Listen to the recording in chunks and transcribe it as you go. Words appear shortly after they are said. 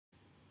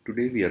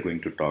Today we are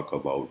going to talk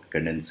about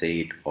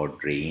condensate or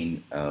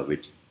drain,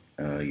 which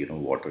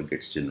water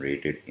gets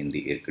generated in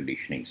the air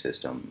conditioning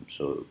system.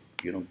 So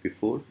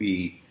before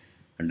we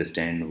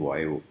understand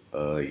why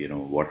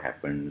what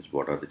happens,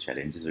 what are the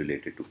challenges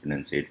related to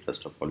condensate.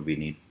 First of all, we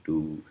need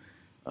to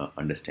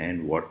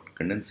understand what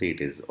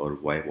condensate is or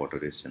why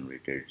water is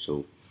generated.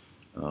 So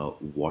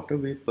water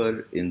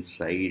vapor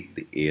inside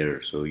the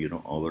air. So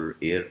our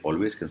air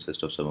always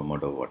consists of some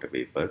amount of water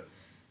vapor,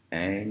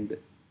 and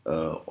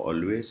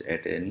always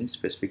at any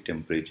specific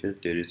temperature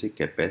there is a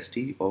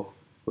capacity of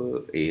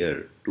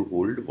air to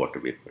hold water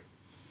vapor.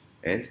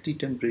 As the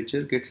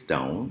temperature gets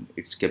down,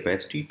 its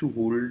capacity to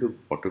hold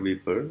water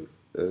vapor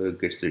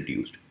gets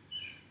reduced.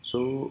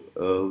 So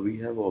we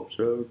have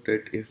observed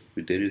that if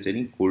there is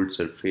any cold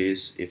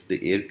surface, if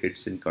the air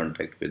gets in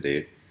contact with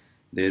it,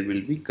 there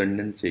will be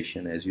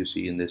condensation. As you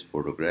see in this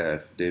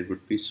photograph, there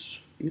would be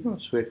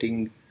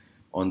sweating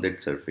on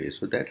that surface.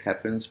 So that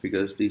happens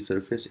because the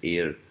surface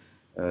air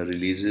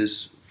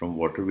releases from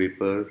water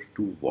vapor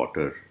to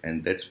water,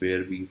 and that's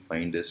where we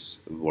find this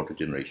water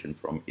generation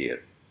from air.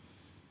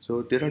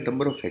 So there are a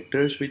number of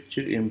factors which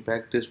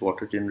impact this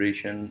water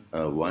generation.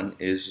 One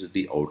is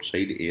the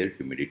outside air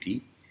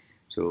humidity.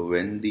 So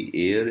when the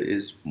air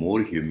is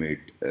more humid,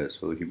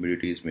 so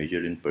humidity is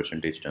measured in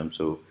percentage terms.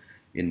 So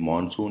in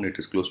monsoon, it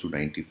is close to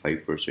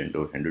 95%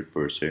 or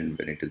 100%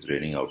 when it is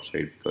raining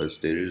outside, because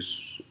there is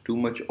too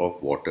much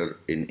of water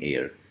in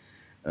air,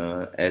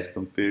 as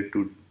compared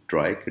to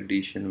dry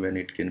condition when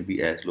it can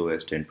be as low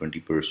as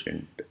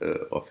 10-20%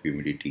 of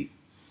humidity.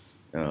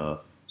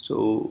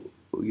 So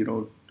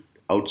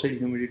outside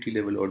humidity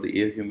level or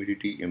the air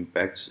humidity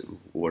impacts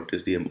what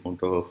is the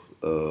amount of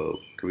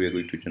we are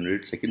going to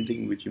generate. Second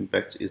thing which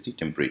impacts is the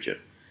temperature.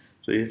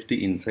 So if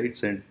the inside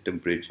set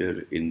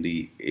temperature in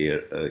the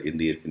air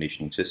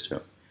conditioning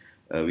system,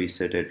 we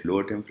set at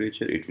lower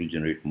temperature, it will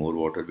generate more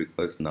water,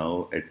 because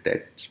now at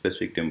that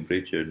specific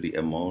temperature the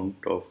amount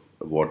of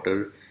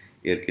water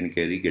air can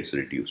carry gets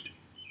reduced.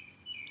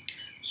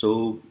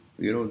 So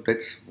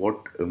that's what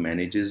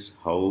manages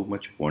how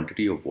much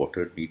quantity of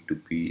water need to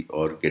be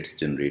or gets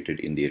generated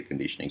in the air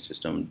conditioning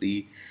system.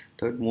 The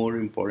third more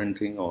important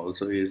thing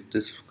also is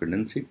this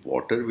condensate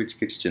water which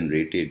gets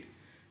generated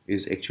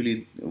is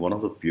actually one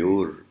of the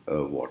pure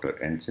water,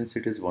 and since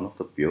it is one of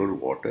the pure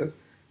water,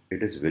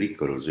 it is very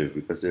corrosive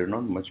because there are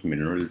not much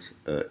minerals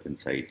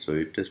inside, so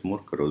it is more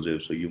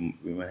corrosive. So you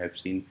may have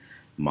seen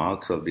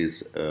marks of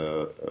this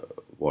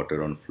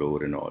water on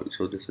floor and all.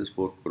 So this is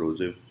more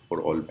corrosive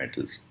for all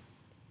metals.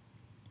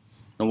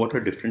 Now, what are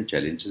different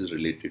challenges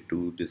related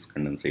to this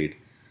condensate?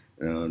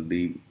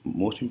 The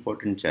most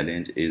important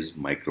challenge is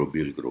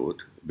microbial growth,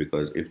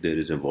 because if there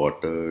is a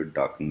water,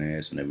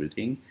 darkness, and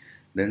everything,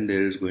 then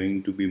there is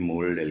going to be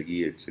mold,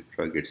 algae,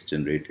 etc. gets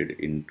generated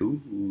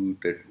into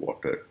that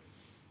water.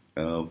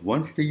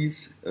 Once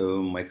these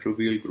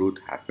microbial growth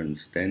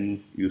happens,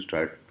 then you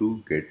start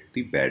to get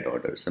the bad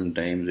odor.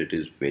 Sometimes it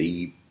is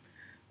very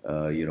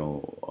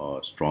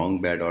strong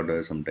bad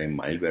odor, sometimes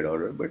mild bad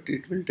odor, but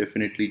it will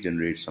definitely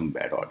generate some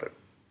bad odor.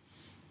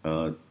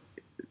 Uh,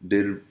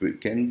 there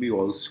can be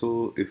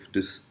also, if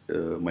this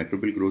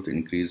microbial growth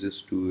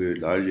increases to a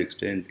large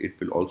extent, it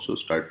will also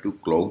start to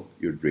clog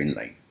your drain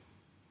line,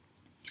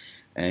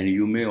 and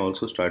you may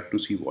also start to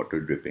see water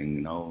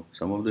dripping. Now,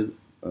 some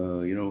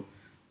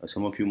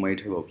of you might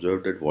have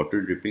observed that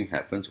water dripping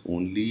happens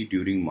only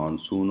during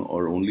monsoon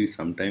or only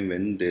sometime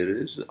when there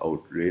is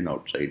rain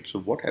outside. So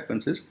what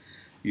happens is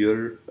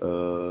your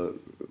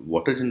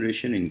water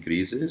generation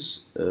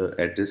increases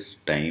at this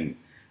time,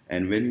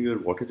 and when your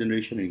water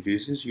generation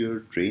increases, your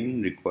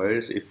drain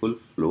requires a full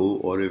flow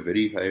or a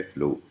very high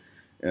flow,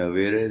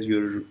 whereas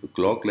your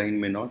clog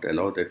line may not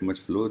allow that much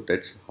flow.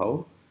 That's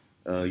how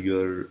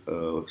your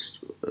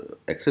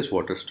excess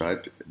water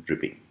start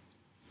dripping.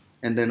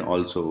 And then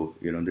also,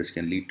 this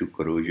can lead to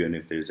corrosion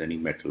if there is any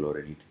metal or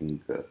anything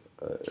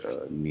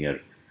near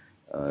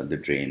the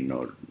drain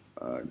or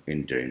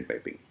in drain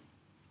piping.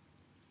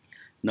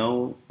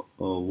 Now,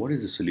 what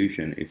is the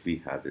solution if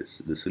we have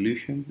this? The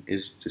solution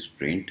is this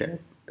drain tap,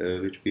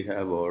 which we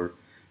have, or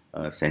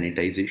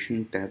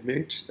sanitization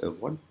tablets.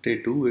 What they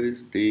do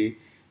is they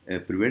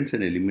prevents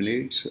and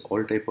eliminates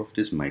all type of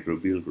this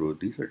microbial growth.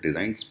 These are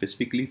designed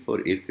specifically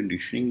for air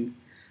conditioning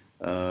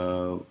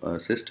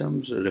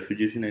systems,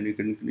 refrigeration and air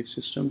conditioning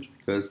systems,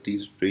 because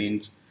these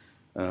drain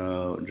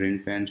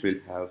pans will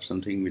have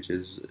something which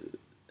is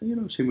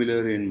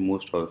similar in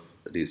most of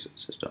these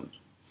systems.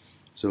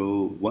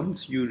 So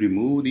once you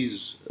remove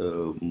these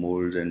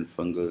molds and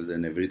fungals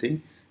and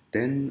everything,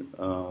 then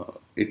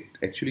it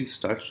actually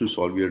starts to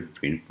solve your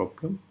drain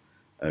problem,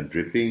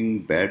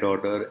 dripping, bad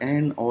odor,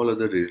 and all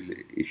other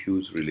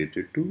issues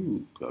related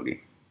to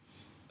clogging.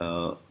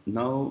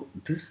 Now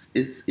this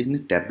is in a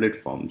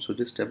tablet form, so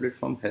this tablet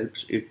form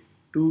helps it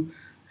to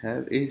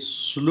have a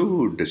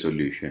slow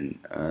dissolution,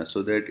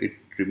 so that it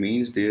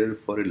remains there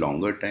for a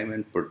longer time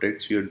and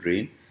protects your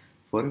drain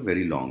for a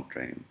very long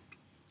time.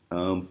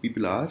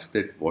 People ask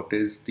that what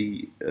is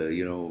the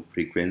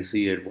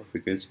frequency, at what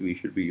frequency we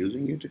should be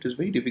using it. It is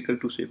very difficult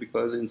to say,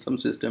 because in some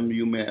system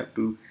you may have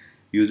to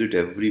use it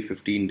every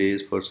 15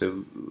 days.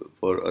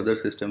 For other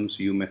systems,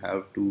 you may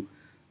have to,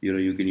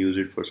 you can use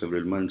it for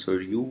several months. So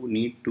you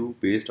need to,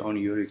 based on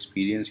your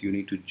experience, you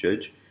need to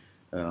judge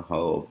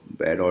how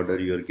bad odor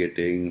you're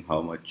getting,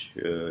 how much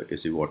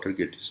is the water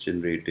gets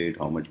generated,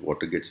 how much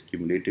water gets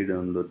accumulated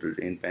on the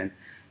drain pan,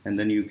 and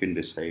then you can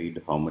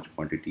decide how much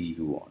quantity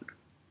you want.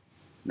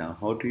 Now,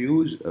 how to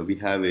use? We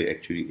have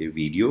actually a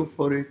video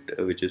for it,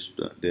 which is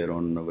there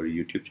on our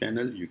YouTube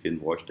channel. You can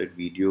watch that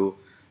video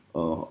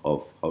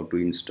of how to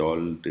install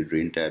the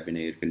drain tab in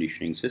air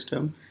conditioning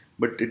system.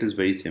 But it is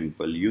very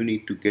simple. You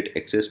need to get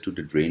access to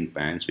the drain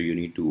pan. So you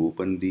need to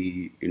open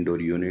the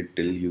indoor unit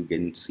till you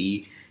can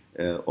see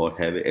or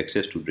have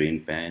access to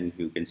drain pan.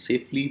 You can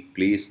safely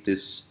place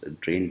this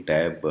drain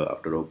tab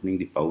after opening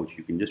the pouch.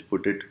 You can just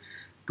put it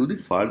to the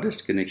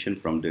farthest connection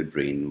from the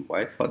drain.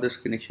 Why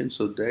farthest connection?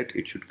 So that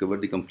it should cover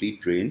the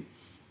complete drain,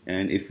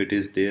 and if it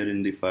is there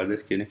in the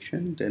farthest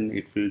connection, then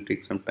it will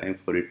take some time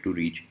for it to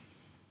reach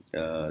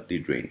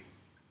the drain.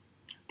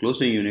 Close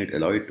the unit,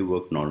 allow it to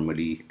work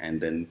normally,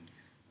 and then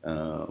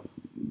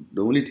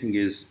the only thing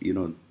is,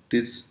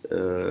 this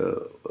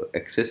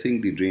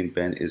accessing the drain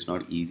pan is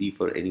not easy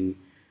for any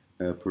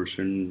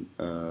person,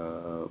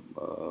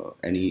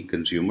 any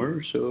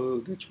consumer. So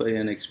that's why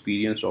an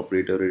experienced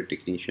operator or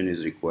technician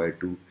is required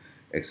to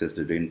access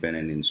the drain pan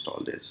and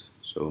install this.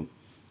 So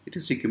it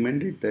is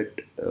recommended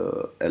that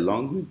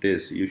along with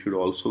this, you should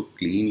also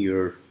clean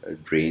your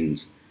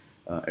drains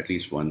at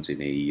least once in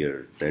a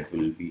year. That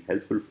will be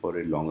helpful for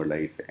a longer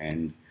life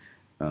and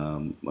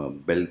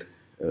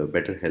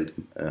better health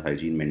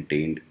hygiene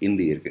maintained in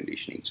the air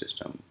conditioning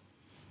system.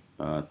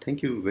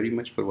 Thank you very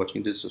much for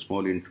watching this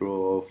small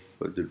intro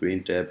of the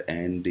drain tab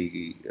and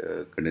the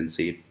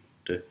condensate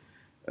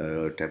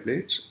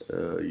tablets.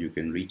 You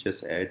can reach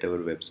us at our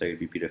website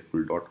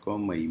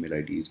bprefcool.com. My email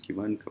ID is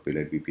given,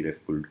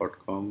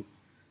 kapil@bprefcool.com.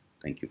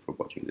 Thank you for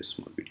watching this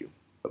small video.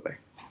 Bye bye.